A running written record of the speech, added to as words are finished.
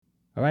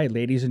All right,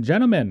 ladies and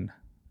gentlemen,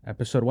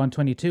 episode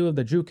 122 of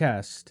the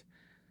DrewCast.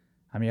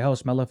 I'm your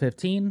host,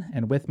 Mello15,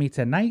 and with me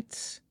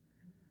tonight,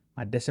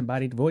 my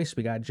disembodied voice,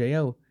 we got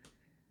Jo.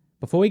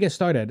 Before we get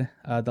started,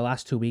 the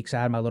last 2 weeks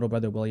I had my little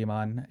brother William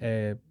on.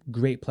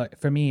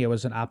 For me, it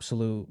was an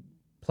absolute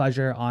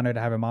pleasure, honor to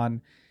have him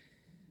on.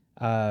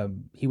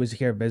 He was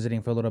here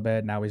visiting for a little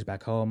bit. Now he's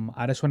back home.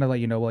 I just want to let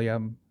you know,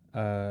 William,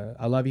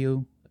 I love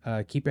you.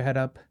 Keep your head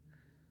up.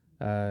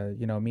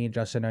 Me and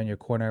Justin are in your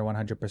corner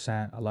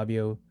 100%. I love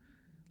you.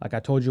 Like I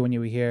told you when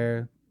you were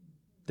here,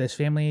 this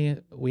family,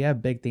 we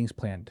have big things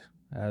planned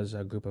as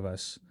a group of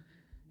us.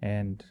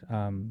 And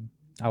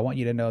I want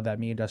you to know that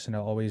me and Justin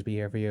will always be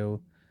here for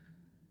you.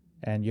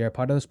 And you're a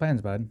part of those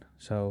plans, bud.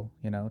 So,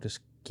 just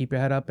keep your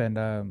head up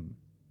and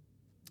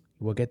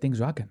we'll get things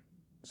rocking.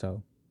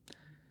 So,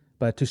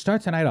 but to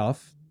start tonight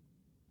off,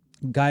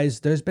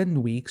 guys, there's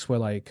been weeks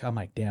where I'm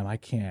like, damn, I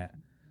can't,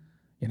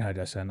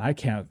 Justin, I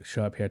can't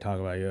show up here talk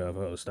about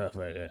UFO stuff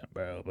like that,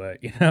 bro. But,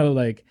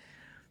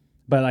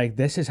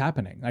 this is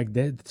happening. Like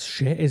this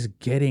shit is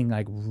getting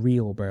like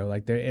real, bro.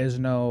 Like there is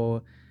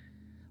no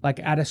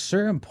like at a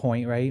certain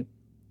point, right?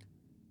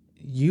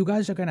 You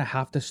guys are gonna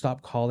have to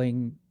stop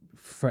calling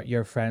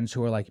your friends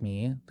who are like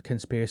me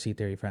conspiracy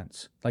theory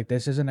friends. Like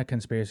this isn't a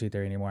conspiracy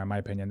theory anymore, in my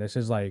opinion. This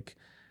is like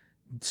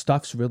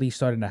stuff's really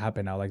starting to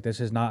happen now. Like this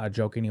is not a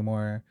joke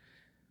anymore.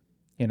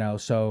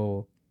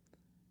 So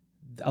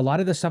a lot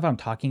of the stuff I'm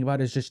talking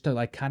about is just to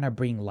like kind of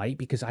bring light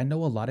because I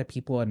know a lot of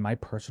people in my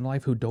personal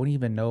life who don't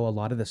even know a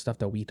lot of the stuff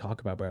that we talk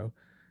about, bro.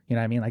 You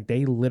know what I mean? Like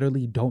they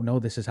literally don't know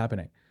this is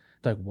happening.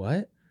 Like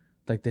what?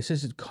 Like this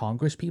is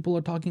Congress people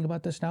are talking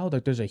about this now.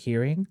 Like there's a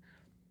hearing.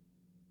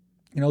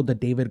 The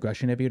David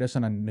Grush interview that's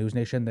on News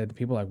Nation that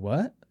people are like,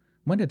 what?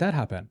 When did that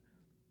happen?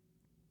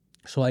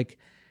 So like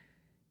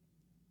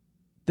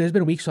there's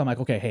been weeks where I'm like,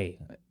 okay, hey,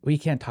 we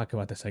can't talk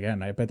about this again,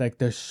 right? But like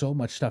there's so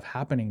much stuff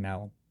happening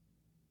now.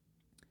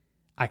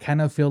 I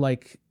kind of feel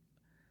like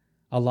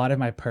a lot of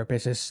my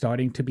purpose is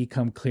starting to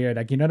become clear.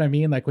 Like, you know what I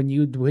mean? Like when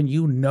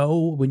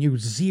you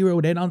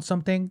zeroed in on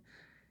something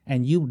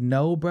and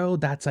bro,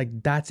 that's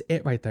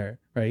it right there,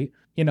 right?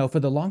 For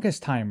the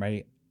longest time,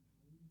 right?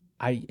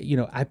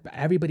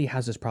 Everybody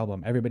has this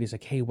problem. Everybody's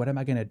like, hey, what am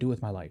I going to do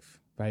with my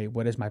life? Right?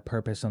 What is my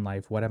purpose in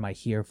life? What am I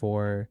here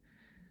for?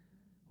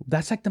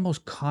 That's like the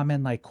most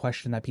common like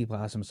question that people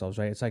ask themselves,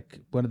 right? It's like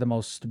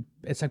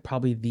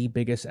probably the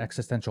biggest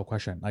existential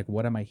question. Like,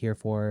 what am I here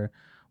for?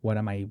 What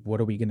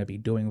are we going to be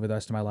doing for the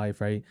rest of my life?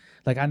 Right?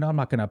 Like, I know I'm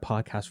not going to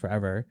podcast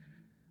forever,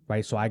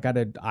 right? So I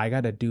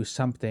gotta do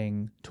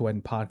something to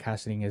when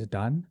podcasting is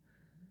done.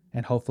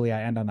 And hopefully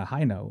I end on a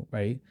high note,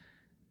 right?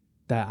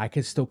 That I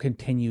could still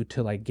continue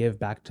to like give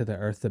back to the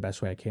earth the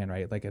best way I can,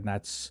 right? Like, and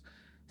that's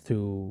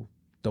through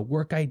the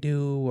work I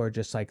do or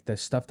just like the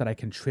stuff that I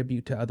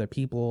contribute to other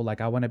people. Like,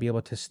 I want to be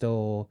able to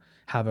still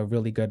have a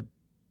really good,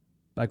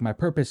 like, my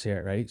purpose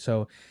here, right?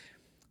 So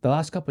the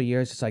last couple of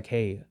years, it's like,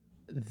 hey,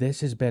 this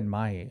has been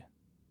my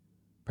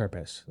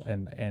purpose,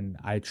 and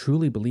I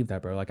truly believe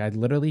that, bro. Like, I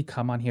literally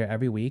come on here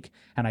every week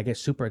and I get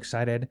super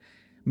excited.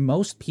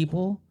 Most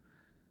people,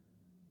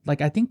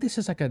 like, I think this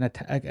is like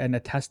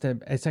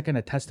it's like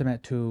a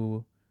testament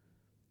to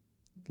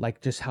like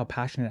just how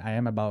passionate I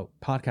am about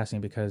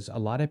podcasting because a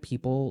lot of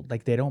people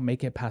like they don't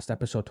make it past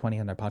episode 20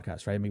 on their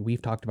podcast, right? I mean,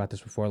 we've talked about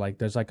this before. Like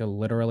there's like a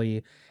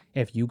literally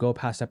if you go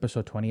past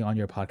episode 20 on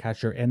your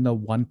podcast, you're in the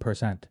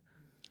 1%.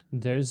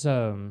 There's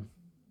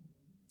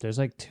there's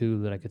like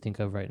two that I could think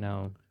of right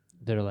now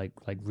that are like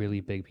really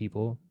big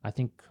people. I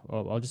think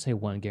I'll just say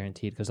one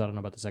guaranteed because I don't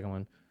know about the second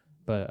one,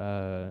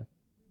 but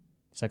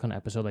it's like on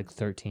episode like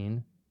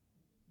 13,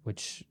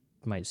 which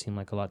might seem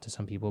like a lot to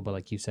some people, but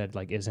like you said,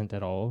 like isn't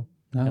at all.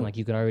 And No. like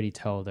you could already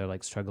tell they're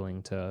like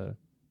struggling to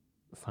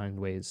find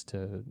ways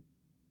to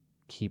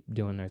keep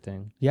doing their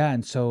thing. Yeah,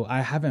 and so I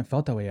haven't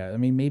felt that way yet. I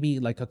mean, maybe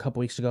like a couple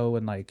weeks ago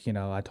when like,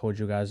 I told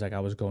you guys like I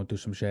was going through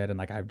some shit and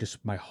like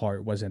my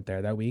heart wasn't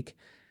there that week.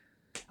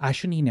 I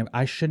shouldn't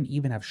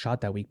even have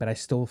shot that week, but I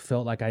still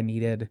felt like I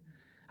needed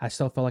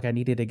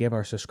to give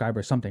our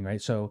subscribers something,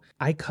 right? So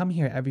I come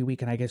here every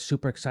week and I get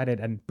super excited.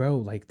 And bro,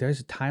 like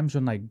there's times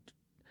when like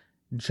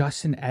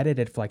Justin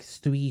edited for like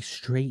 3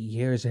 straight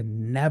years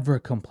and never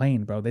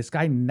complained, bro. This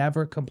guy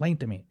never complained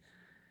to me.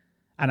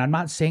 And I'm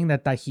not saying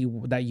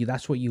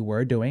that's what you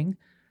were doing,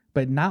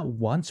 but not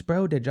once,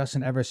 bro, did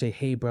Justin ever say,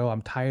 "Hey, bro,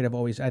 I'm tired of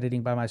always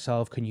editing by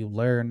myself. Can you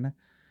learn?"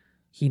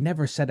 He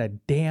never said a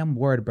damn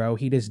word, bro.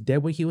 He just did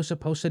what he was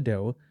supposed to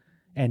do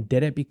and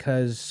did it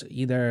because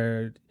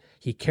either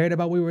he cared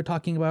about what we were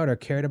talking about or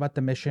cared about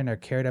the mission or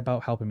cared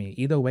about helping me.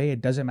 Either way,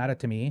 it doesn't matter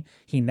to me.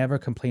 He never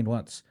complained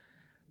once.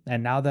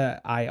 And now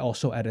that I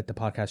also edit the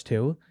podcast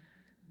too,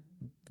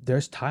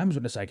 there's times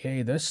when it's like,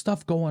 hey, there's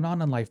stuff going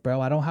on in life, bro.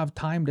 I don't have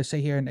time to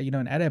sit here and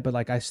and edit, but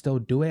like I still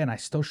do it and I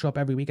still show up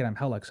every week and I'm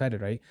hella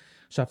excited, right?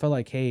 So I feel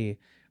like, hey,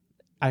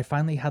 I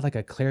finally had like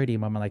a clarity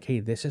moment, like,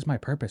 hey, this is my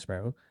purpose,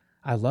 bro.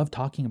 I love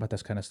talking about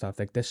this kind of stuff.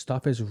 Like this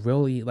stuff is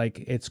really like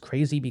it's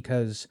crazy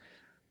because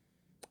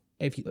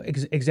if you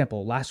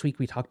example, last week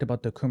we talked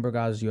about the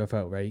Kumbergaz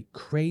UFO, right?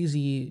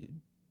 Crazy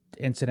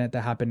incident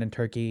that happened in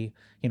Turkey.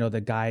 You know,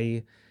 the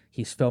guy,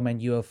 he's filming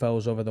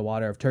UFOs over the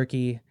water of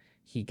Turkey.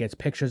 He gets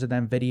pictures of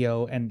them,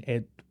 video, and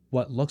it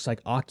what looks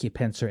like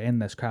occupants are in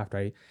this craft,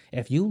 right?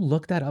 If you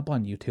look that up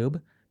on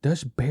YouTube,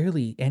 there's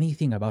barely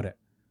anything about it,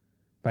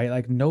 right?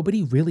 Like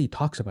nobody really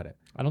talks about it.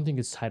 I don't think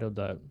it's titled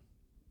that.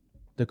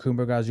 The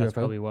Kumbergaz That's UFO,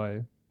 probably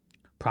why.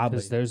 probably.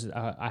 Because there's,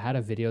 I had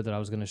a video that I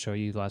was gonna show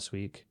you last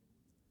week,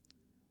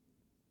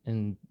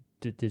 and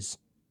this,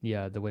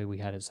 yeah, the way we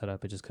had it set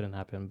up, it just couldn't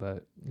happen.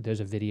 But there's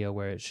a video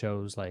where it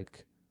shows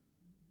like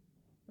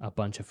a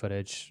bunch of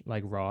footage,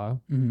 like raw,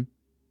 Mhm.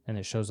 and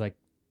it shows like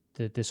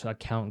this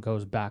account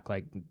goes back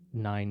like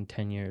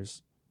 9-10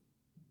 years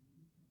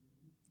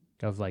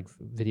of like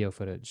video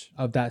footage,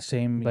 Of that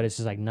same. but it's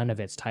just like none of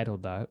it's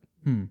titled that.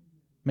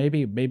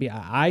 Maybe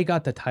I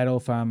got the title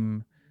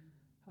from,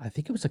 I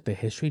think it was like the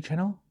History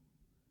Channel,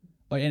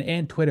 or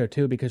and Twitter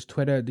too, because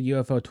Twitter, the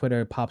UFO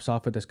Twitter pops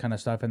off with this kind of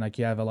stuff, and like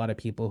you have a lot of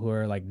people who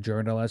are like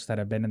journalists that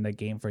have been in the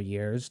game for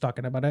years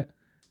talking about it.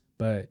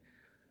 But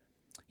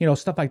you know,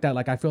 stuff like that.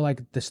 Like I feel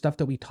like the stuff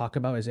that we talk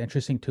about is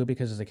interesting too,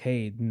 because it's like,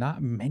 hey,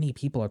 not many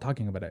people are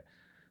talking about it.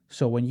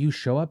 So when you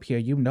show up here,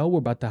 you know we're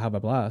about to have a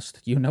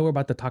blast. You know we're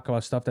about to talk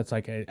about stuff that's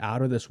like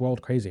out of this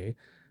world crazy,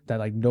 that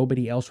like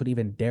nobody else would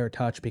even dare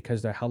touch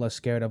because they're hella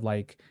scared of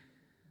like,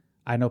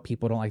 I know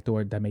people don't like the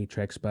word the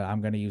Matrix, but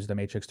I'm gonna use the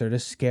Matrix. They're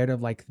just scared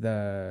of like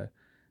the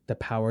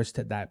powers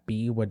that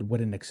be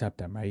wouldn't accept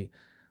them, right?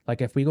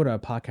 Like if we go to a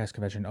podcast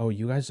convention, oh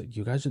you guys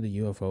are the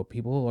UFO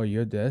people, or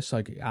you're this,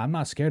 like I'm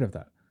not scared of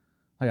that.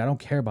 Like I don't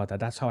care about that.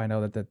 That's how I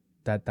know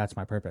that's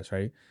my purpose,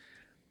 right?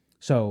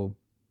 So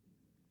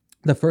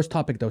the first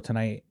topic though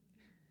tonight,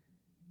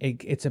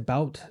 it's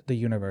about the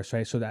universe,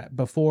 right? So that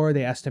before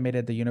they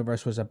estimated the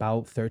universe was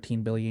about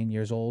 13 billion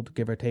years old,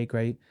 give or take,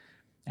 right?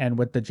 And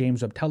with the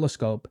James Webb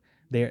Telescope,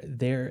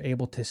 they're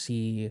able to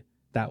see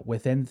that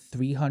within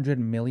 300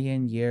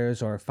 million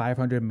years or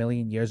 500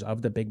 million years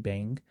of the Big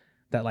Bang,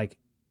 that like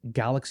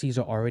galaxies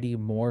are already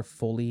more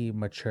fully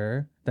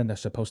mature than they're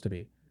supposed to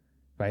be,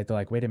 right? They're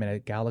like, wait a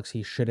minute,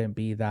 galaxies shouldn't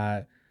be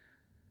that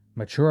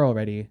mature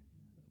already.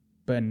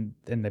 But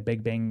in the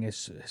Big Bang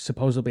is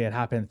supposedly it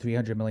happened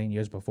 300 million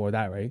years before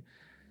that, right?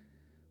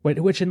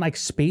 Which in like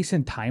space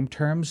and time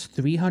terms,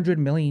 300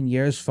 million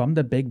years from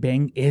the Big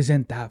Bang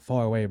isn't that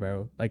far away,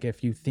 bro. Like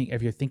if you're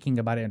thinking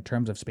about it in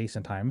terms of space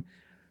and time.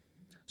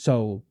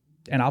 So,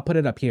 and I'll put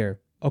it up here.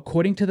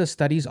 According to the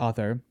study's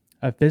author,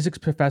 a physics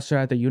professor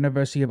at the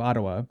University of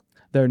Ottawa,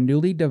 their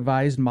newly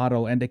devised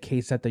model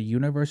indicates that the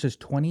universe is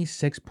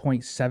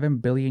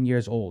 26.7 billion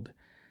years old,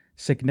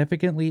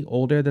 significantly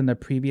older than the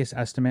previous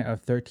estimate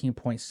of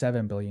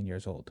 13.7 billion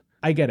years old.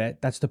 I get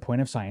it. That's the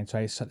point of science,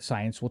 right?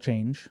 Science will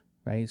change,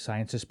 right?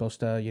 Science is supposed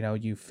to,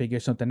 you figure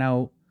something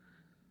out,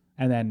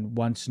 and then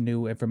once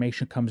new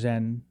information comes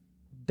in,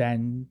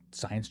 then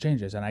science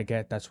changes. And I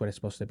get that's what it's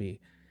supposed to be.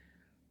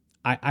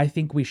 I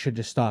think we should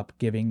just stop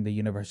giving the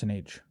universe an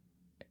age.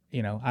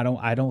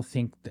 I don't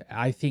think,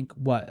 I think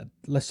what,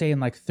 let's say in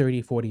like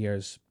 30, 40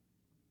 years,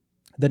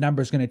 the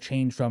number is going to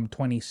change from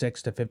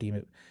 26 to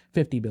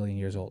 50 billion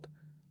years old.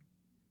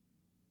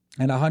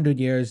 In 100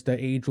 years,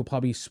 the age will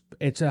probably,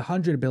 it's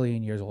 100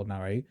 billion years old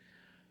now, right?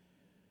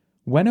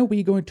 When are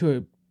we going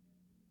to,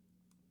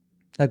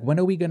 when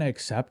are we going to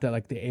accept that,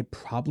 like, it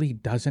probably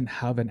doesn't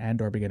have an end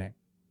or beginning?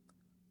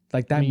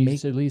 Like, that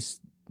makes, at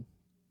least,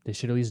 they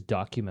should at least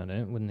document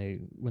it when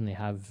they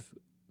have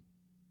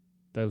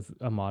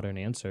a modern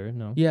answer.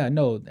 No. Yeah,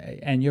 no,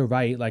 and you're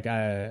right. Like,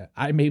 I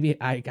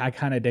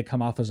kind of did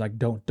come off as like,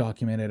 don't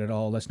document it at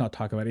all. Let's not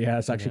talk about it. Yeah,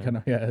 it's actually kind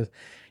of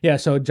yeah.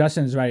 So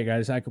Justin's right,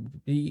 guys. Like,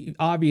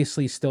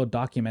 obviously still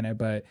document it,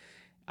 but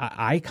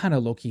I kind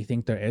of low key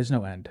think there is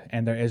no end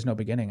and there is no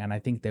beginning, and I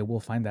think they will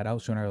find that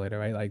out sooner or later,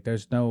 right? Like,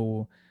 there's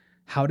no,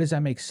 how does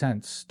that make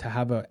sense to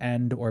have an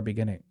end or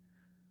beginning?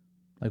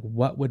 Like,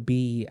 what would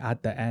be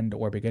at the end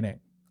or beginning?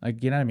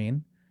 Like, you know what I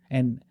mean?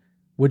 And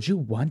would you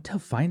want to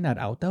find that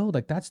out though?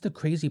 Like, that's the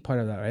crazy part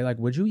of that, right? Like,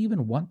 would you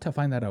even want to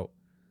find that out?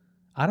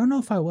 I don't know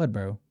if I would,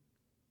 bro.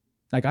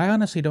 Like, I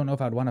honestly don't know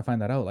if I'd want to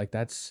find that out. Like,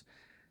 that's,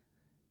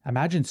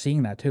 imagine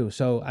seeing that too.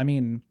 So, I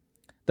mean,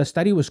 the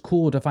study was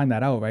cool to find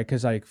that out, right?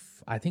 Because, like,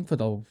 I think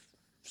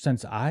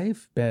since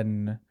I've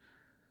been,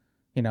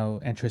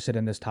 interested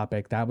in this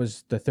topic, that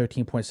was the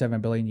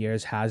 13.7 billion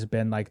years has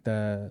been like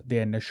the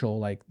initial,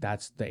 like,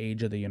 that's the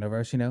age of the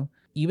universe,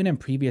 Even in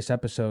previous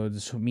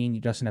episodes, me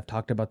and Justin have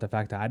talked about the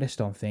fact that I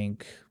don't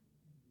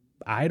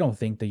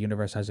think the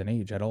universe has an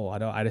age at all.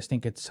 I just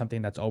think it's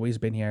something that's always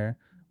been here,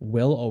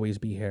 will always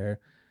be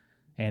here,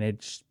 and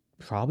it's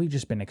probably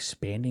just been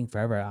expanding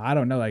forever. I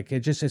don't know, like,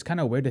 it's kind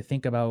of weird to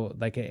think about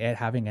like it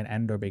having an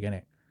end or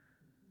beginning.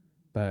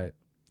 But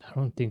I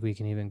don't think we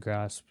can even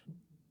grasp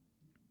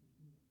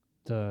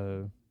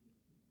the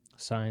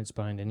science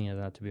behind any of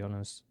that, to be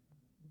honest.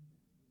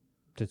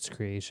 Its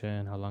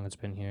creation, how long it's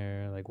been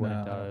here, like what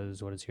it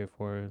does, what it's here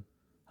for.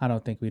 I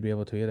don't think we'd be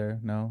able to either.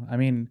 No, I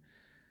mean,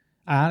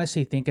 I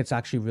honestly think it's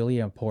actually really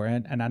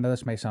important, and I know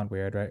this may sound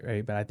weird,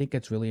 right? But I think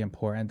it's really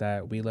important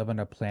that we live on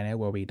a planet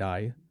where we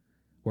die,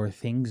 where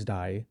things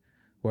die,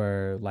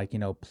 where like,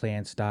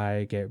 plants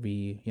die,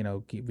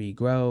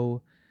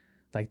 regrow,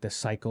 like the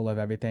cycle of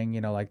everything,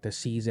 like the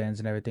seasons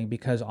and everything.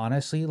 Because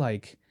honestly,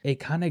 like it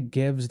kind of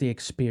gives the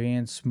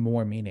experience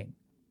more meaning,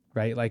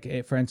 right?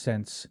 Like for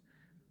instance,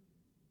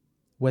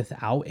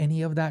 without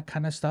any of that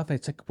kind of stuff,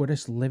 it's like we're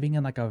just living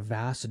in like a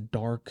vast,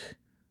 dark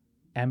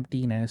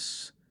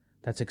emptiness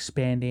that's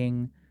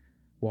expanding.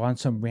 We're on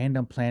some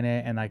random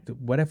planet, and like,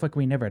 what if like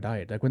we never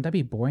died? Like, wouldn't that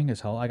be boring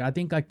as hell? Like, I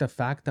think like the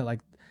fact that like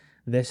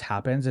this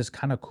happens is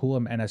kind of cool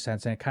in a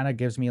sense, and it kind of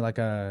gives me like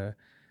a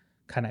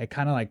kind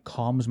of like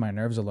calms my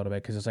nerves a little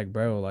bit because it's like,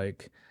 bro,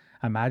 like,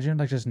 imagine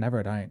like just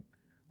never dying.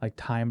 Like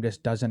time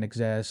just doesn't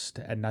exist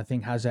and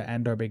nothing has an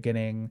end or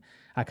beginning.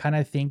 I kind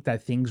of think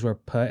that things were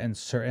put in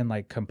certain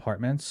like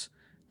compartments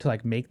to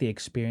like make the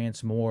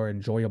experience more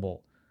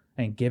enjoyable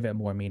and give it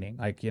more meaning.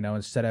 Like,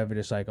 instead of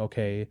just like,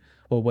 okay,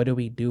 well, what do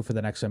we do for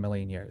the next 1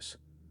 million years?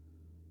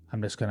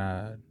 I'm just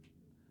gonna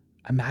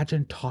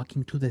imagine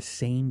talking to the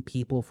same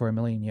people for 1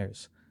 million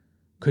years.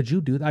 Could you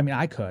do that? I mean,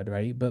 I could,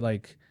 right? But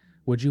like,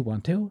 would you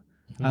want to?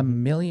 A Mhm.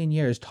 million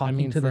years I talking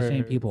mean, to the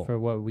same people. for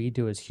what we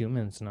do as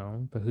humans,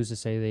 no. But who's to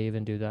say they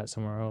even do that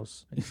somewhere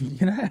else?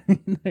 You know, what I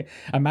mean? Like,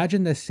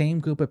 imagine the same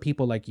group of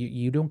people. Like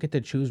you don't get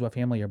to choose what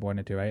family you're born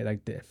into, right?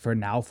 Like for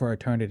now, for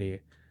eternity.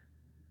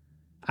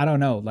 I don't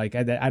know. Like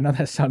I know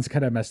that sounds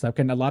kind of messed up.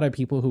 And a lot of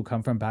people who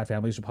come from bad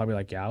families are probably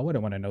like, yeah, I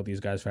wouldn't want to know these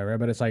guys forever.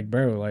 But it's like,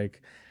 bro,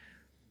 like,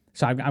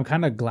 so I'm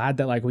kind of glad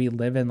that like we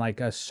live in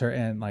like a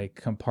certain like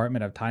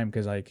compartment of time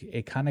because like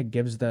it kind of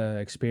gives the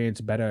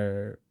experience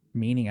better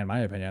meaning, in my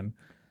opinion.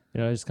 I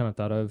just kind of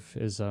thought of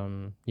is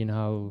you know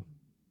how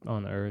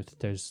on Earth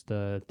there's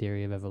the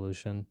theory of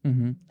evolution,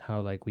 Mm-hmm.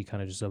 how like we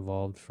kind of just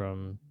evolved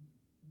from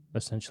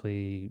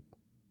essentially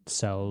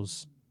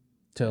cells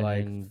To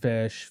like and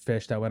fish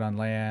that went on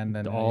land,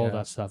 and all yeah,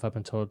 that stuff up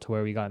until to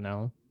where we got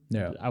now.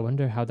 yeah. I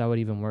wonder how that would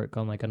even work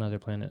on like another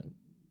planet.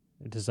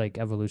 Does like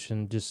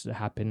evolution just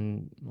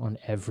happen on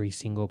every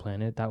single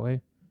planet that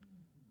way?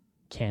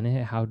 Can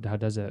it? How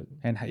does it?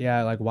 And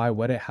yeah, like why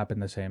would it happen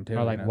the same Or too?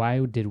 like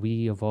why did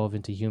we evolve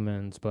into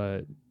humans,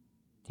 but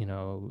you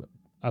know,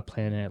 a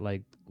planet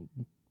like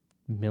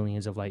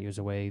millions of light years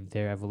away,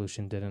 their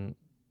evolution didn't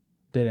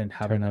Didn't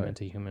have turn them another.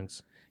 into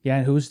humans. Yeah,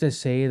 and who's to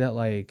say that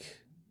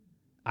like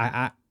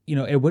I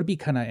it would be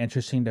kind of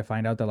interesting to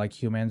find out that like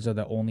humans are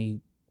the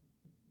only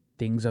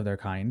things of their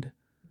kind.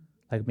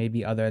 Like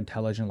maybe other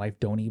intelligent life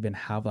don't even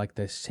have like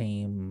the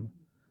same.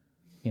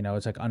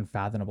 It's like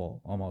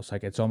unfathomable almost.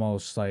 Like it's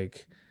almost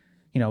like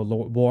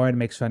Warren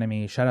makes fun of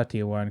me. Shout out to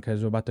you, Warren,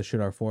 because we're about to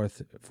shoot our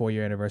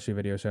 4-year anniversary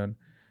video soon.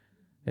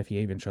 If he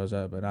even shows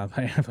up, but I'm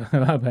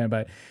not playing.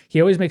 But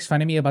he always makes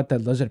fun of me about the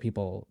lizard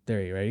people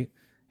theory, right?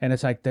 And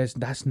it's like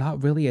that's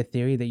not really a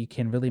theory that you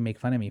can really make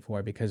fun of me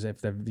for because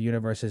if the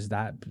universe is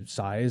that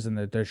size, then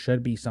there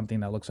should be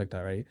something that looks like that,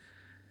 right?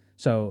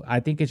 So I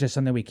think it's just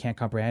something we can't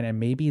comprehend, and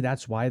maybe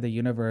that's why the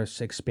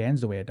universe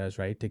expands the way it does,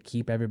 right? To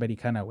keep everybody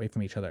kind of away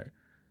from each other,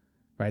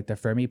 right? The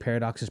Fermi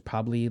paradox is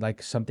probably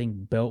like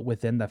something built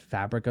within the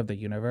fabric of the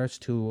universe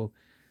to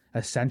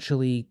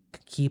essentially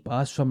keep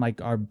us from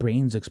like our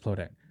brains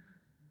exploding,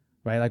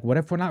 right? Like, what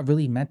if we're not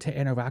really meant to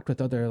interact with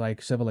other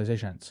like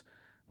civilizations?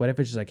 What if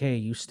it's just like, hey,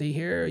 you stay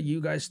here, you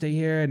guys stay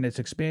here, and it's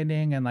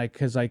expanding, and like,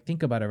 cause like,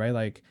 think about it, right?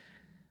 Like,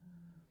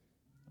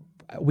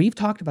 we've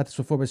talked about this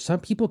before, but some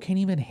people can't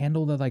even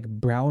handle that like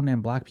brown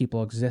and black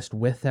people exist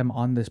with them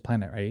on this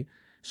planet, right?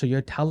 So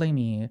you're telling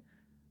me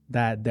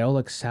that they'll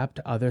accept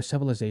other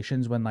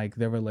civilizations when like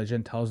their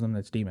religion tells them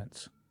it's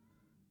demons.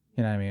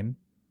 You know what I mean?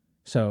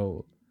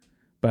 So,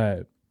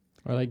 but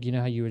Or like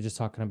how you were just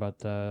talking about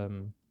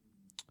the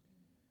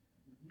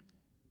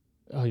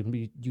oh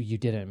you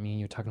didn't mean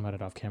you were talking about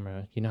it off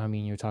camera. I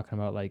mean you were talking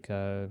about like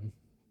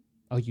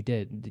oh you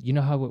did. You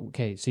know how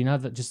okay, so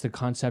that just the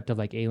concept of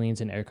like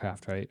aliens and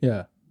aircraft, right?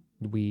 yeah,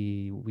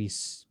 We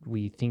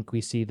think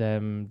we see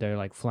them, they're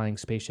like flying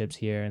spaceships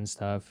here and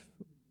stuff.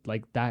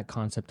 Like that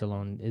concept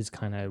alone is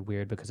kind of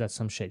weird because that's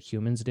some shit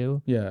humans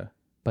do, yeah.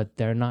 but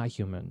they're not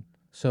human.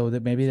 So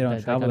that maybe they don't That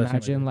like travel the same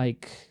imagine way.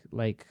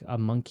 like a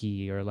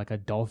monkey or like a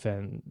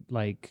dolphin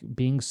like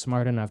being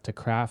smart enough to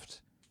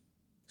craft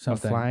a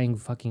Something. flying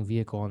fucking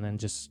vehicle and then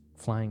just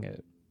flying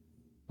it.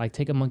 Like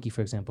take a monkey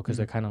for example because Mm-hmm.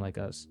 they're kind of like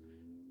us.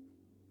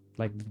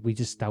 Like we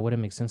just that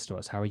wouldn't make sense to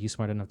us. How are you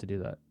smart enough to do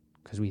that?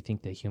 Because we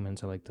think that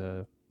humans are like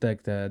the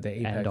Like the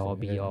end apex. all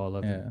be Yeah, all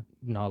of yeah.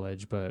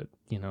 knowledge, but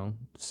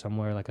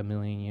somewhere like a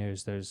million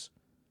years there's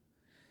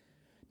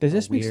Does a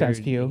this make sense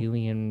weird to you?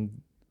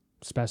 alien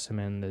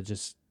specimen that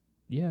just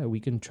yeah, we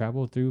can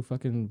travel through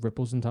fucking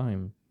ripples in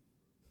time.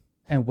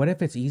 And what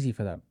if it's easy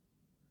for them?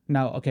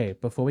 Now, okay,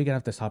 before we get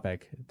off this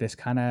topic, it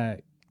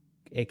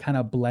kind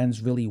of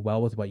blends really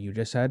well with what you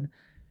just said.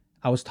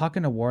 I was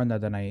talking to Warren the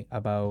other night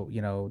about,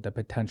 the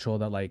potential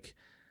that like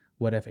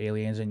what if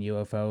aliens and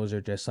UFOs are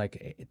just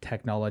like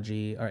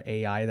technology or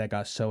AI that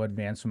got so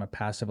advanced from a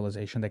past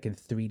civilization that can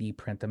 3D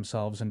print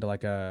themselves into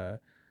the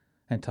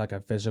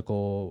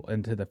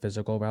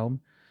physical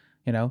realm,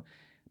 you know?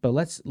 But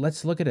let's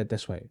look at it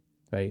this way,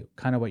 right?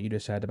 Kind of what you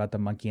just said about the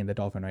monkey and the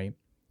dolphin, right?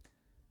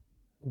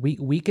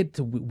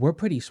 we're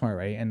pretty smart,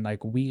 right? And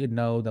like we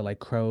know that like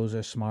crows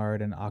are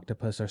smart and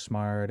octopus are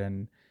smart,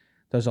 and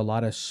there's a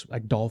lot of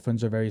like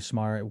dolphins are very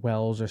smart,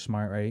 whales are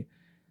smart, right?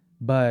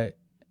 But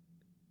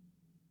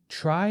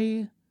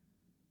try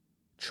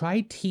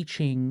try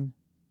teaching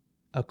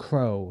a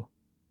crow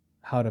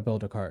how to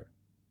build a cart,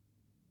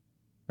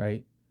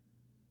 right?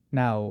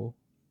 Now,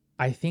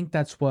 I think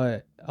that's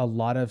what a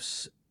lot of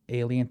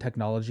alien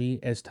technology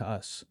is to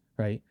us,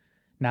 right?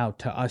 Now,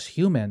 to us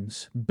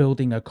humans,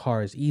 building a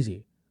car is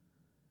easy.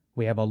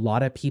 We have a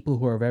lot of people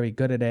who are very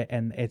good at it,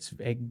 and it's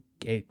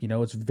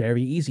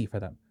very easy for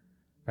them,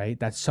 right?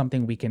 That's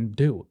something we can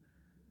do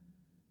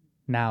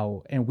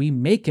now, and we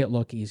make it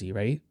look easy,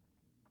 right?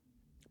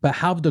 But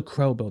how did the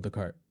crow build the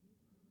cart?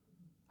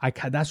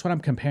 That's what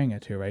I'm comparing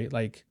it to, right?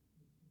 Like,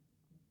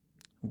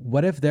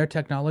 what if their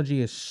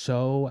technology is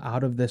so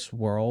out of this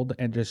world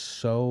and just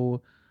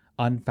so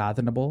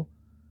unfathomable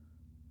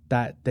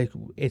that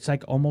it's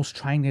like almost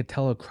trying to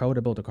tell a crow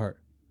to build a cart,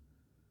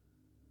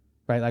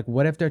 right? Like,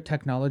 what if their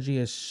technology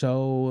is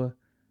so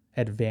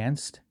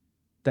advanced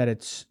that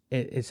it's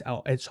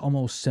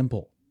almost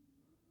simple?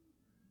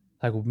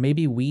 Like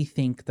maybe we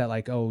think that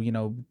like, oh,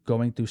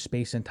 going through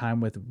space and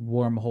time with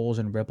wormholes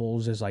and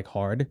ripples is like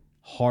hard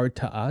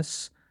to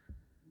us,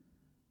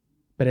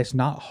 but it's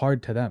not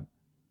hard to them.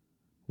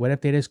 What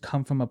if they just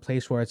come from a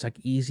place where it's like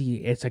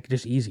easy? It's like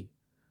just easy.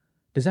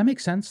 Does that make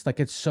sense?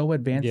 Like it's so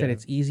advanced that Yeah.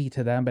 it's easy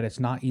to them, but it's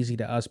not easy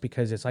to us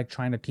because it's like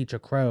trying to teach a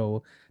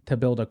crow to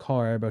build a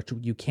car, but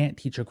you can't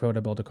teach a crow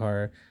to build a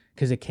car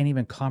because it can't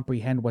even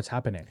comprehend what's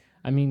happening.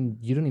 I mean,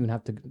 you don't even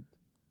have to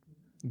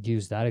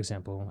use that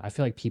example. I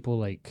feel like people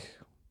like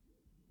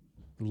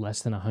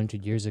less than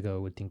 100 years ago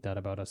would think that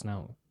about us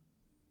now.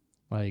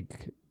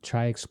 Like,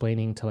 try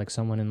explaining to like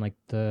someone in like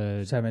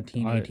the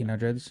 17, our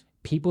 1800s.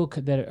 people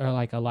that are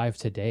like alive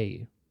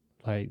today.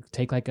 Like,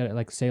 take like a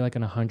like say like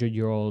an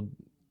 100-year-old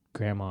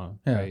grandma,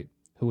 Yeah. right,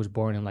 who was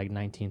born in like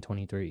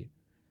 1923.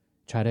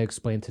 Try to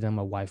explain to them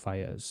what Wi-Fi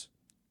is.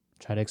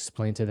 Try to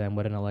explain to them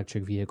what an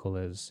electric vehicle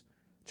is.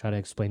 Try to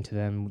explain to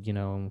them,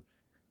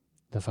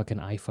 the fucking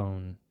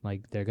iPhone.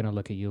 Like, they're gonna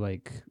look at you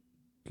like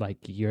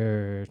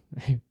you're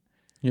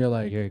You're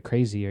like, you're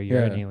crazy or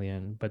you're an yeah.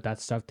 alien. But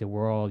that's stuff that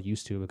we're all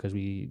used to because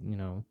we,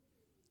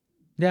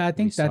 Yeah, I we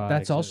think saw it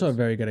that's also a exist.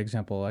 very good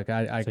example. Like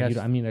I So guess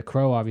I mean, a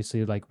crow,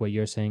 obviously, like what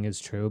you're saying is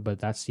true, but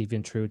that's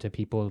even true to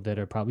people that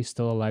are probably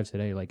still alive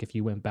today. Like if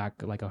you went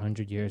back like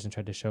 100 years and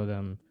tried to show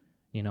them,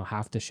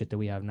 half the shit that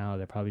we have now,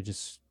 they're probably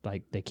just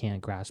like they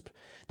can't grasp.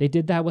 They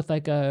did that with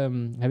like Have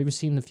you ever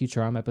seen the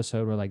Futurama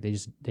episode where like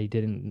they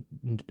didn't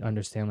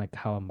understand like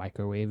how a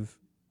microwave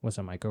was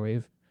a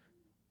microwave?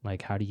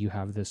 Like how do you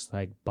have this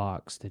like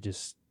box that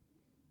just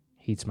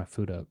heats my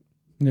food up?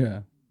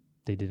 yeah.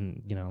 They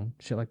didn't,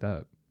 shit like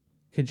that.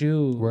 Could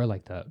you We're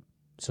like that.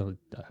 So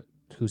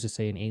who's to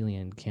say an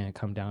alien can't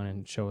come down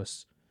and show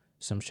us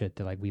some shit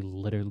that like we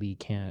literally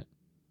can't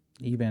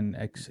even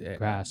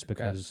grasp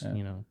because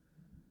yeah.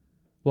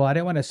 Well, I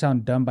didn't want to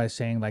sound dumb by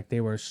saying like they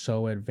were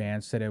so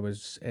advanced that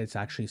it's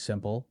actually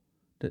simple.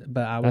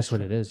 But I was that's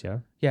what it is. Yeah.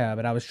 yeah,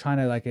 but I was trying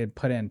to like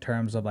put it in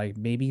terms of like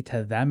maybe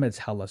to them it's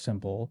hella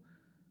simple,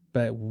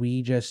 but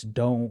we just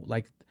don't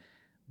like,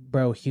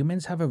 bro,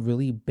 humans have a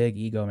really big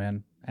ego,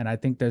 man. And I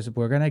think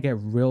we're gonna get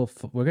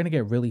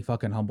really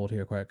fucking humbled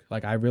here quick.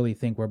 Like I really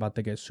think we're about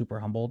to get super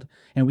humbled,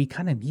 and we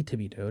kind of need to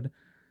be, dude.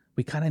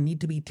 We kind of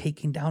need to be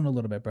taken down a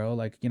little bit, bro.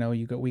 Like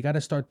we got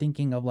to start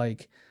thinking of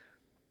like.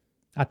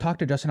 I talked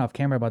to Justin off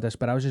camera about this,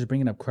 but I was just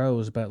bringing up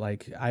crows. But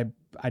like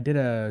I did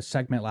a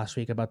segment last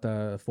week about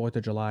the 4th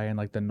of July and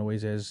like the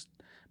noises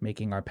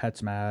making our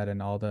pets mad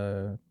and all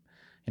the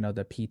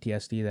the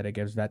PTSD that it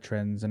gives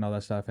veterans and all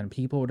that stuff. And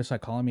people were just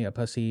like calling me a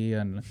pussy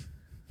and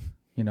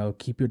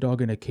keep your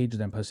dog in a cage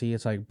then pussy.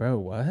 It's like, bro,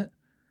 what?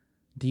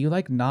 Do you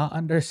like not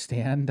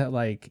understand that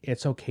like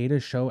it's okay to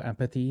show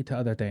empathy to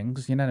other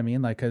things? You know what I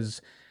mean? Like,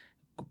 cause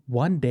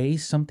one day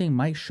something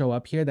might show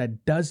up here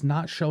that does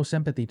not show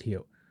sympathy to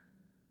you.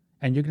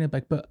 And you're gonna be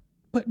like,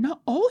 but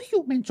not all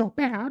humans are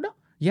bad.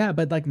 Yeah,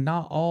 but like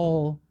not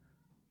all,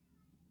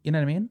 you know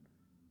what I mean?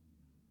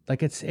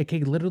 Like it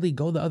can literally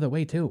go the other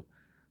way too.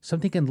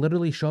 Something can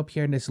literally show up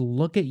here and just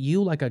look at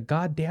you like a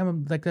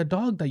goddamn like the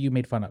dog that you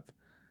made fun of.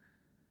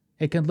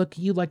 It can look at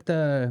you like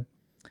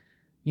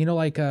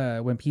like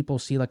when people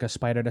see like a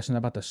spider that's not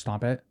about to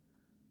stomp it,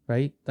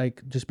 right?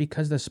 Like just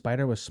because the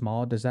spider was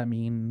small, does that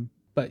mean?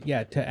 But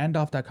yeah, to end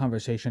off that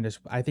conversation is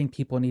I think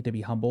people need to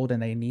be humbled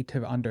and they need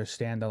to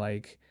understand that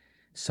like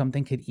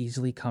something could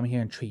easily come here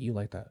and treat you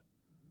like that,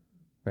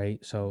 right?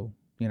 So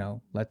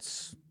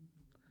let's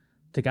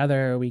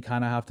together we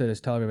kind of have to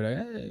just tell everybody,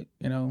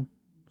 hey,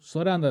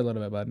 slow down a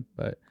little bit, bud.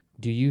 But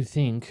Do you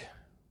think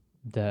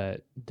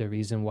that the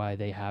reason why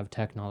they have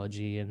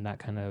technology and that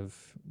kind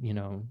of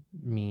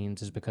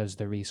means is because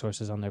the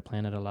resources on their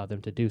planet allow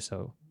them to do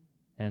so?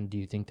 And do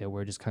you think that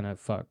we're just kind of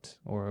fucked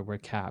or we're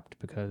capped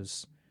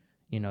because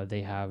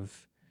they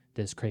have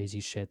this crazy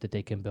shit that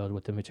they can build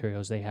with the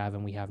materials they have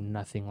and we have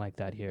nothing like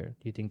that here?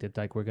 Do you think that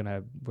like we're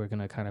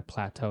gonna kind of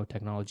plateau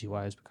technology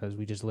wise because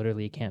we just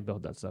literally can't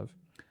build that stuff?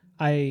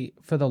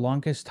 for the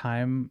longest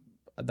time,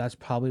 that's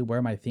probably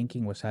where my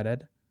thinking was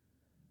headed.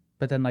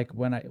 But then like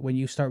when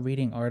you start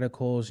reading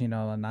articles, and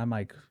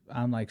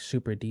I'm like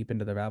super deep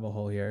into the rabbit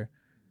hole here,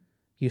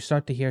 you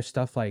start to hear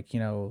stuff like,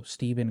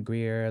 Stephen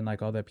Greer and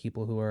like other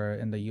people who are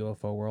in the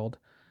UFO world.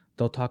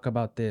 They'll talk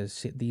about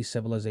these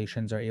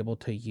civilizations are able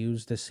to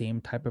use the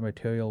same type of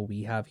material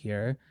we have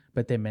here,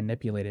 but they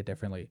manipulate it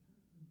differently.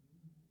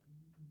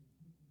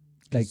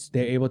 Like Because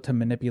they're able to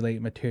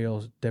manipulate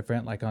materials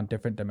different, like on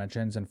different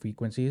dimensions and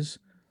frequencies.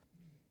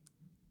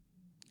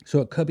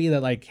 So it could be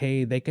that like,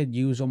 hey, they could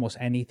use almost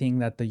anything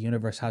that the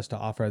universe has to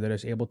offer. They're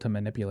just able to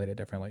manipulate it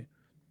differently.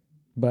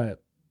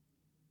 But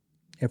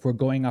if we're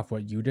going off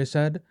what you just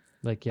said,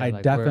 like yeah, I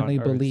like we're on definitely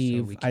Earth, so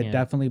believe we I can't.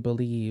 definitely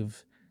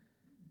believe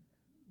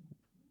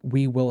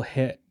we will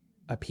hit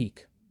a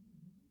peak.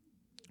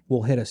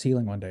 We'll hit a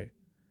ceiling one day.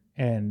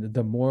 And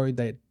the more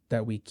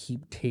that we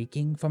keep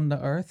taking from the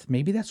earth,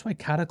 maybe that's why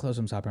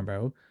cataclysms happen,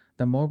 bro.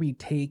 The more we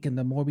take and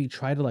the more we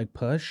try to like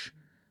push,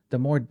 the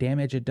more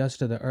damage it does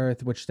to the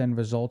earth, which then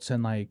results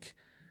in like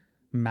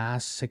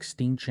mass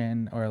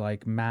extinction or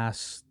like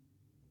mass,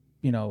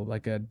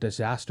 like a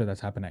disaster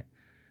that's happening.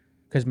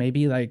 Because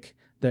maybe like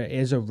there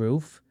is a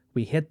roof,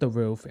 we hit the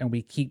roof and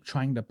we keep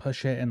trying to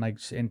push it and like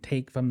and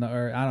take from the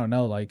earth. I don't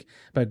know, like,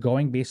 but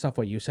going based off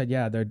what you said,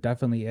 yeah, there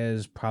definitely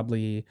is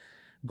probably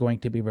going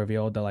to be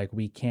revealed that like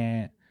we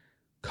can't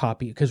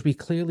copy, because we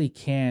clearly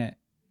can't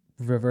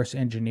reverse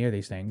engineer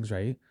these things,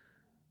 right?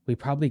 We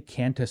probably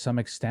can to some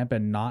extent,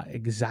 but not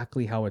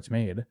exactly how it's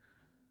made,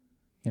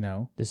 you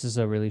know? This is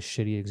a really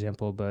shitty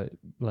example, but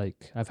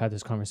like I've had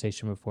this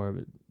conversation before.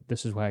 But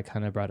this is why I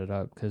kind of brought it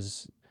up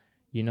because,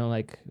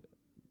 like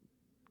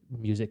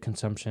music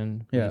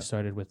consumption, we Yeah.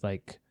 started with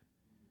like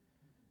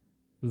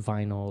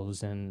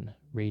vinyls and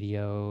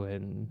radio,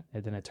 and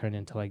then it turned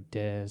into like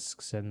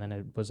discs, and then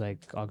it was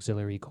like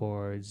auxiliary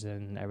cords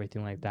and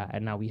everything like that.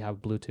 And now we have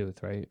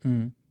Bluetooth, right?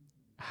 Mm.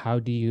 How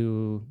do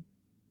you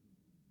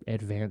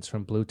advance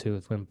from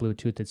Bluetooth when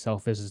Bluetooth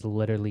itself is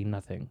literally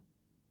nothing?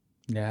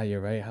 Yeah,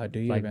 you're right. How do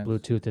you Like advance?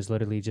 Bluetooth is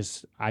literally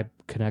just I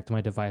connect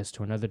my device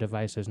to another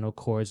device. There's no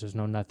cords, there's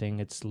no nothing.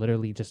 It's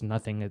literally just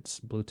nothing. It's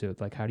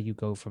Bluetooth. Like how do you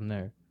go from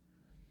there?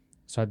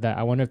 So that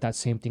I wonder if that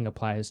same thing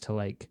applies to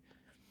like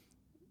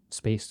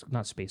space,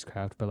 not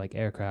spacecraft, but like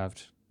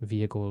aircraft,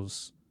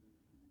 vehicles,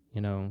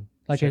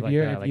 Like shit if like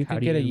you're that. if Like you how could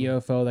do get a you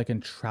UFO that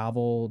can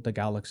travel the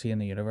galaxy and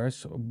the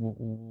universe,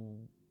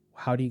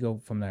 how do you go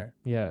from there?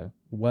 yeah.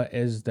 What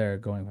is there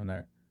going from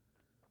there?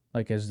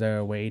 Like, is there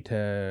a way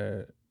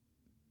to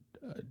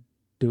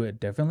do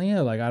it differently?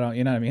 Or like, I don't,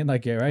 you know what I mean?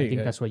 Like, you're I right.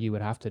 think that's what you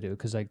would have to do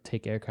because like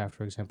take aircraft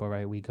for example,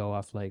 right? We go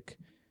off like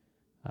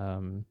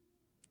um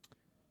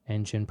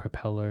engine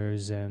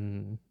propellers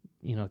and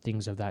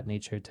things of that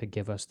nature to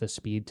give us the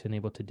speed to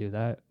enable to do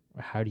that.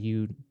 How do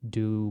you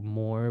do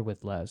more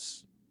with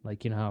less?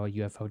 Like how a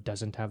UFO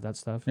doesn't have that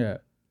stuff. Yeah.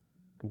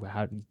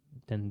 How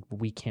then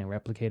we can't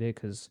replicate it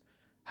because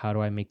how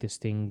do I make this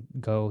thing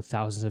go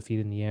thousands of feet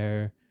in the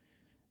air,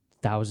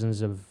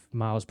 thousands of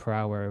miles per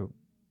hour,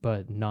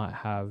 but not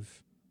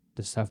have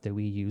the stuff that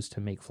we use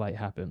to make flight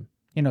happen?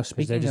 Because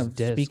they're Speaking just of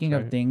discs, speaking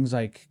of right? things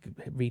like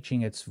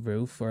reaching its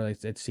roof or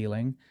like its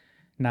ceiling,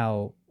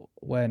 now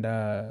when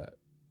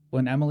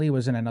Emily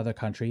was in another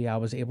country, I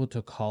was able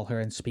to call her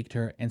and speak to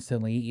her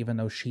instantly, even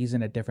though she's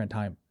in a different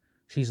time.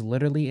 She's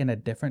literally in a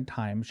different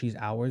time. She's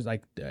hours,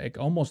 like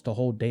almost a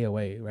whole day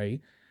away, right?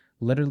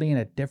 Literally in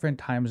a different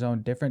time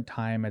zone, different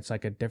time. It's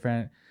like a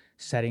different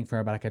setting for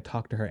her, but I could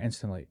talk to her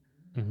instantly,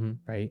 Mm-hmm.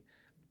 right?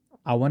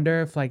 I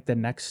wonder if like the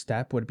next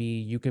step would be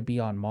you could be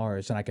on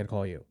Mars and I could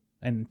call you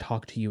and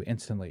talk to you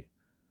instantly,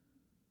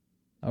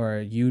 or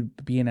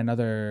you'd be in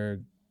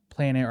another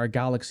planet or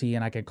galaxy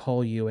and I could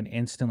call you and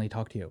instantly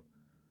talk to you.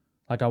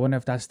 Like I wonder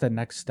if that's the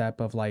next step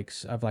of like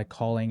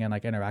calling and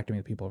like interacting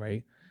with people,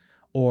 right?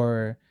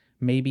 Or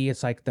maybe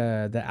it's like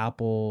the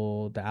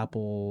Apple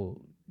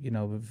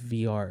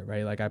VR,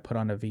 right? Like I put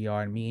on a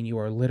VR and me and you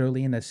are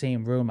literally in the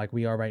same room like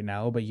we are right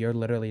now, but you're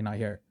literally not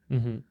here.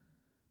 Mm-hmm.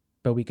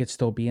 But we could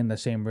still be in the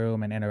same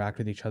room and interact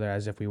with each other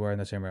as if we were in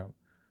the same room.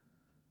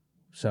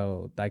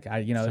 So like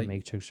Some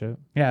Matrix shit.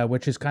 yeah,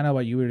 which is kind of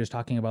what you were just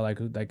talking about,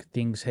 like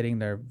things hitting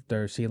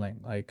their ceiling.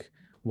 Like,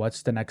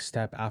 what's the next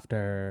step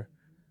after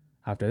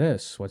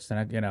this? What's the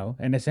next,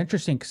 And it's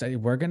interesting because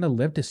we're gonna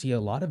live to see a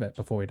lot of it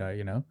before we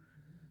die.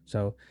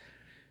 So,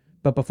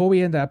 but before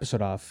we end the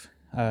episode off,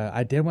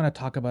 I did want to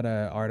talk about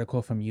an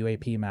article from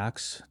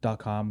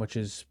UAPmax.com, which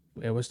is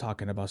it was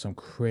talking about some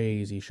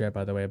crazy shit,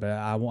 by the way, but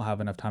I won't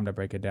have enough time to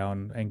break it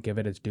down and give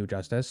it its due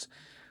justice.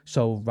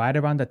 So right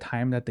around the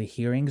time that the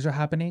hearings are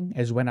happening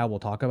is when I will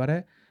talk about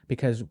it,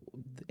 because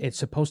it's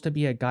supposed to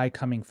be a guy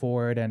coming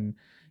forward and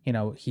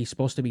he's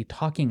supposed to be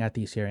talking at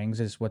these hearings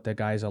is what the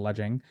guy's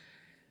alleging.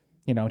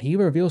 He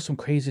reveals some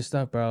crazy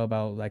stuff, bro,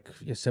 about like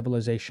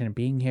civilization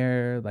being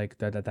here, like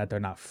that they're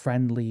not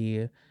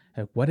friendly.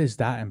 Like, what does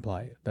that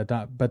imply?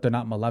 But they're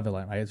not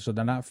malevolent, right? So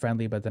they're not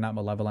friendly, but they're not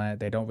malevolent.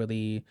 They don't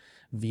really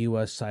view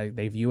us like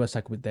they view us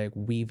like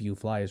we view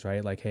flies,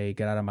 right? Like, hey,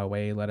 get out of my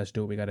way. Let us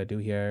do what we got to do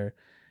here.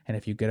 And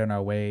if you get in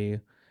our way,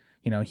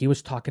 He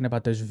was talking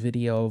about this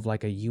video of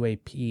like a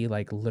UAP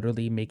like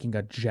literally making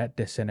a jet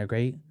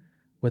disintegrate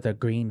with a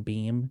green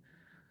beam,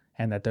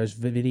 and that there's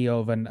video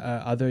of an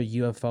other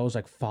UFOs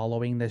like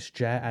following this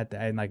jet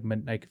and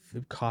like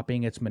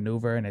copying its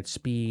maneuver and its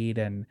speed,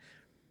 and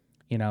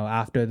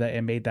after that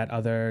it made that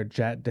other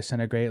jet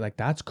disintegrate. Like,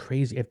 that's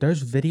crazy. If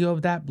there's video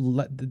of that,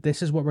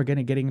 this is what we're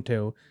gonna getting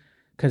to,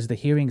 because the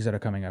hearings that are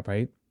coming up,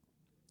 right?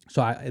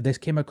 So this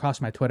came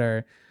across my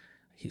Twitter.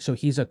 So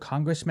he's a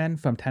congressman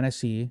from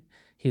Tennessee.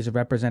 He's a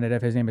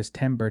representative. His name is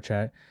Tim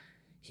Burchett.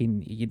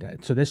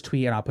 So this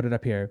tweet, and I'll put it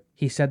up here.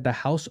 He said the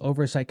House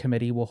Oversight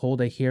Committee will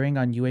hold a hearing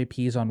on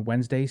UAPs on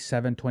Wednesday,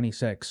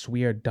 7/26.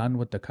 We are done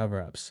with the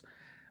cover-ups.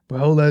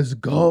 Bro, let's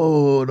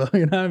go.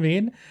 You know what I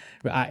mean?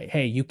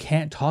 Hey, you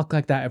can't talk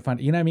like that in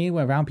front. You know what I mean?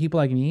 Around people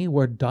like me,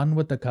 we're done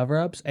with the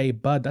cover-ups. Hey,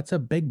 bud, that's a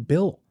big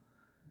bill.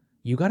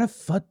 You gotta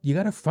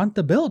front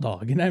the bill,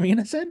 dog. You know what I mean?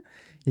 I said,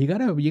 you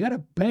gotta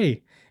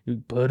pay.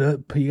 You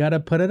gotta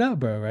put it up,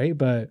 bro. Right?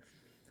 But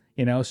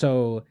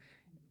so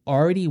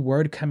already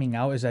word coming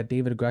out is that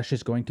David Grush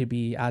is going to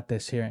be at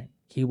this hearing.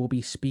 He will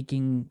be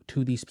speaking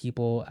to these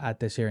people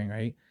at this hearing,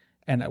 right?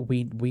 And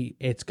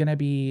it's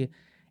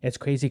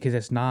crazy because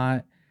it's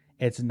not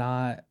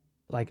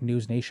like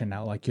News Nation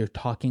now. Like, you're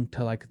talking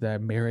to like the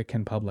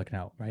American public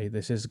now, right?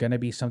 This is gonna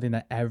be something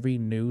that every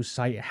news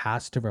site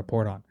has to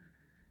report on.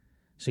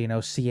 So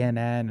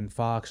CNN and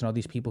Fox and all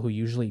these people who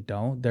usually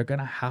don't, they're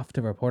gonna have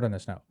to report on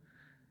this now.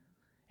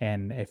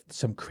 And if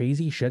some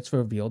crazy shit's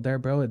revealed there,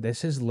 bro,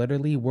 this is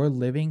literally, we're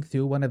living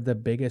through one of the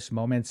biggest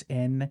moments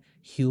in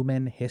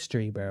human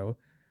history, bro.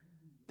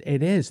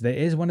 It is. There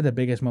is one of the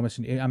biggest moments.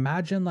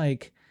 Imagine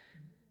like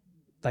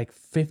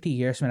 50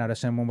 years from now to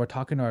some, when we're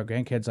talking to our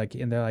grandkids, like,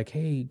 and they're like,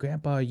 hey,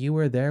 grandpa, you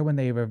were there when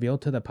they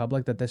revealed to the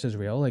public that this is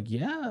real? Like,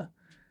 yeah.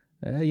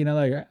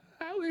 Like,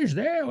 I was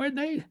there when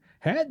they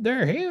had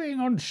their hearing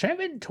on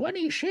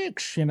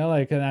 7/26,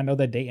 like, and I know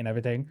the date and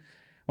everything.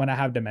 When I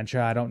have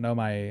dementia, I don't know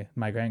my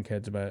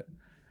grandkids, but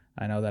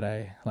I know that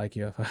I like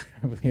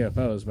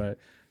UFOs. But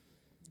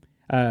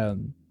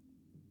and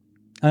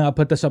I'll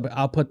put this up.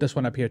 I'll put this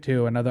one up here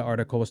too. Another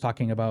article was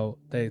talking about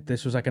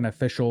this was like an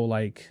official,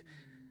 like,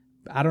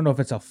 I don't know if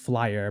it's a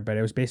flyer, but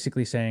it was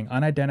basically saying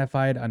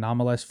unidentified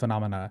anomalous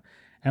phenomena,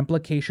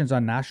 implications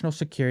on national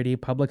security,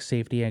 public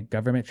safety, and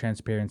government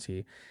transparency.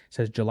 It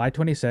says July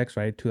 26th,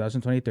 right,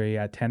 2023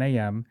 at 10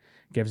 a.m.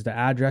 Gives the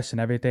address and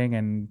everything,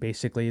 and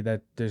basically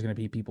that there's going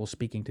to be people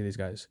speaking to these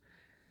guys.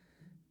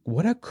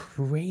 What a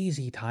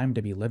crazy time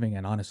to be living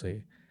in,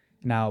 honestly.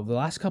 Now, the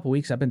last couple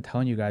weeks, I've been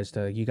telling you guys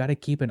you got to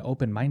keep an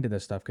open mind to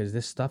this stuff, because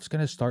this stuff's going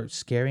to start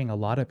scaring a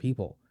lot of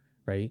people,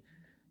 right?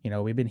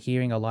 We've been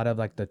hearing a lot of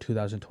like the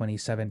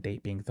 2027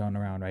 date being thrown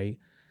around, right?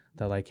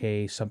 They're like,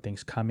 hey,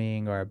 something's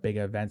coming, or a big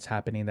event's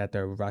happening that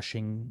they're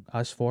rushing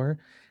us for.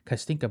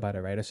 Because think about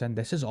it, right, Asen?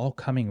 This is all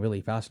coming really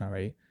fast now,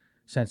 right?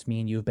 Since me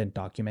and you've been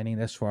documenting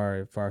this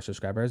for our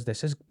subscribers,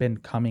 this has been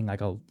coming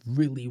like a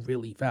really,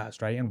 really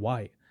fast, right? And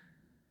why?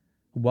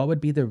 What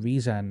would be the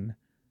reason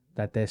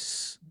that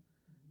this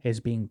is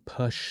being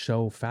pushed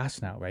so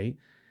fast now, right?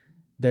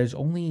 There's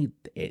only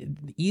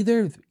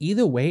either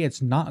way,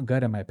 it's not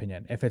good in my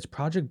opinion. If it's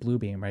Project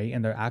Bluebeam, right,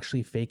 and they're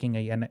actually faking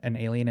an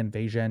alien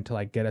invasion to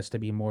like get us to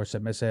be more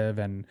submissive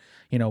and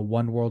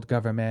one world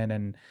government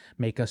and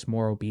make us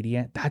more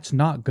obedient, that's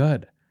not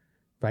good,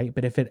 right?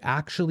 But if it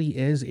actually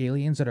is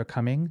aliens that are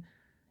coming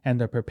and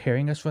they're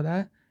preparing us for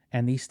that,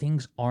 and these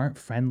things aren't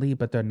friendly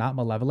but they're not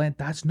malevolent,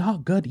 that's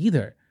not good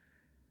either,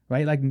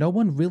 right? Like, no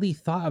one really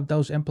thought of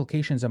those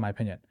implications in my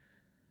opinion.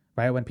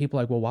 Right? When people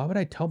are like, well, why would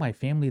I tell my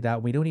family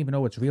that? We don't even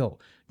know it's real.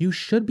 You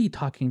should be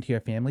talking to your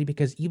family,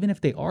 because even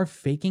if they are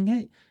faking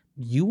it,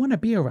 you want to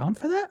be around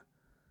for that?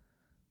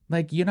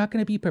 Like, you're not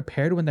going to be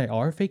prepared when they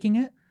are faking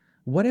it?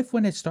 What if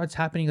when it starts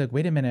happening, like,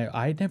 wait a minute,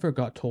 I never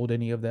got told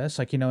any of this?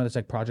 Like, it's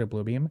like Project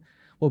Bluebeam.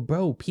 Well,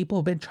 bro, people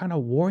have been trying to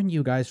warn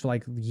you guys for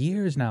like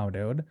years now,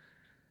 dude.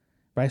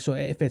 Right? So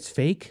if it's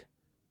fake,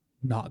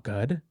 not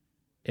good.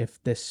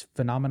 If this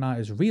phenomena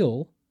is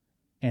real,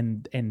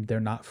 and they're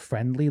not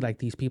friendly like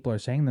these people are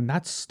saying, then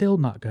that's still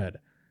not good,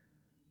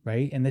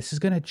 right? And this is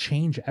going to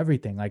change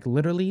everything. Like,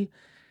 literally,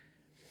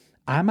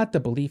 I'm at the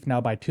belief now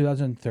by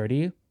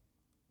 2030,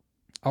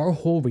 our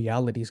whole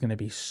reality is going to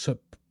be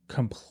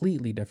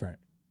completely different.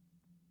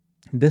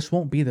 This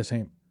won't be the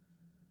same.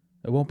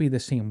 It won't be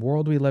the same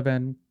world we live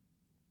in.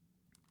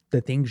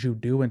 The things you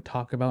do and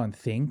talk about and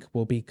think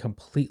will be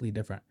completely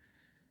different.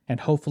 And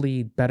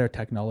hopefully better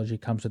technology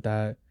comes with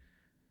that.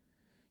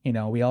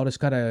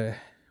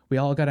 We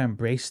all gotta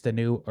embrace the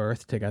new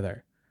Earth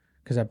together,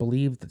 because I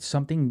believe that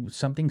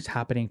something's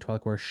happening to,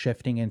 like, we're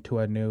shifting into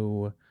a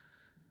new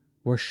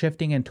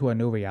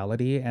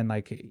reality, and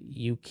like,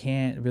 you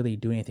can't really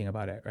do anything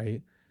about it,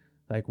 right?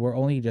 Like, we're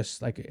only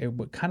just like,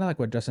 kind of like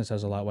what Justin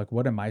says a lot, like,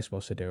 what am I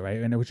supposed to do, right?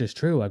 And which is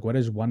true. Like, what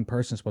is one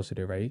person supposed to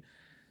do, right?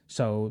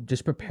 So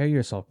just prepare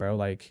yourself, bro.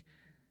 Like,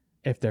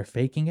 if they're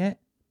faking it,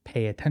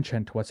 pay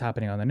attention to what's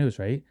happening on the news,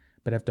 right?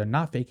 But if they're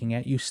not faking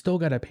it, you still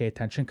gotta pay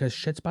attention, because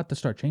shit's about to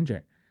start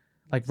changing.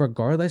 Like,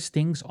 regardless,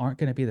 things aren't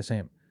going to be the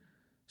same.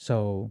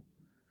 So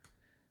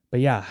But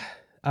yeah,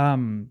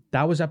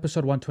 that was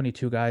episode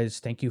 122, guys.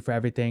 Thank you for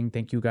everything.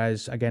 Thank you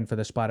guys again for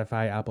the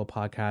Spotify, Apple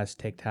Podcast,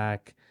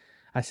 TikTok.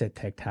 I said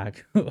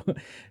TikTok.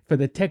 For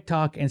the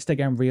TikTok,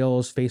 Instagram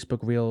Reels, Facebook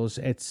Reels.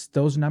 It's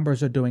those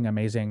numbers are doing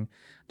amazing.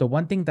 The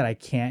one thing that I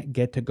can't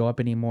get to go up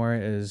anymore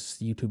is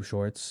YouTube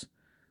Shorts.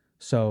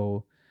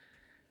 So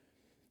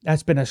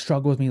that's been a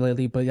struggle with me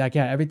lately. But like,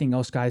 yeah, everything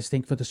else, guys,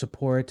 thank for the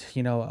support.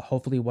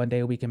 Hopefully one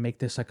day we can make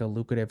this like a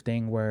lucrative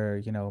thing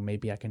where,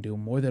 maybe I can do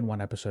more than one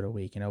episode a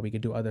week. We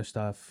could do other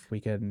stuff. We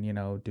can,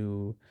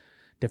 do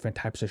different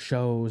types of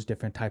shows,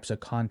 different types of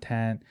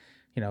content,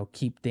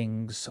 keep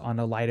things on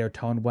a lighter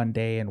tone one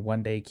day and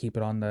one day keep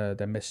it on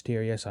the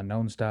mysterious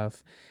unknown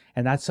stuff.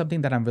 And that's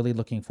something that I'm really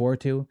looking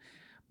forward to.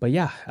 But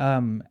yeah,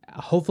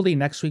 hopefully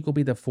next week will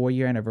be the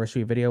 4-year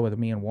anniversary video with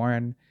me and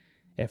Warren.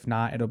 If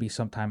not, it'll be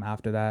sometime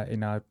after that,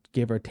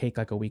 give or take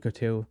like a week or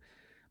two.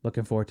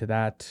 Looking forward to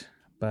that.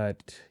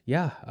 But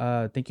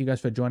yeah, thank you guys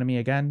for joining me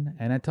again.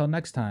 And until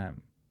next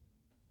time,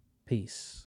 peace.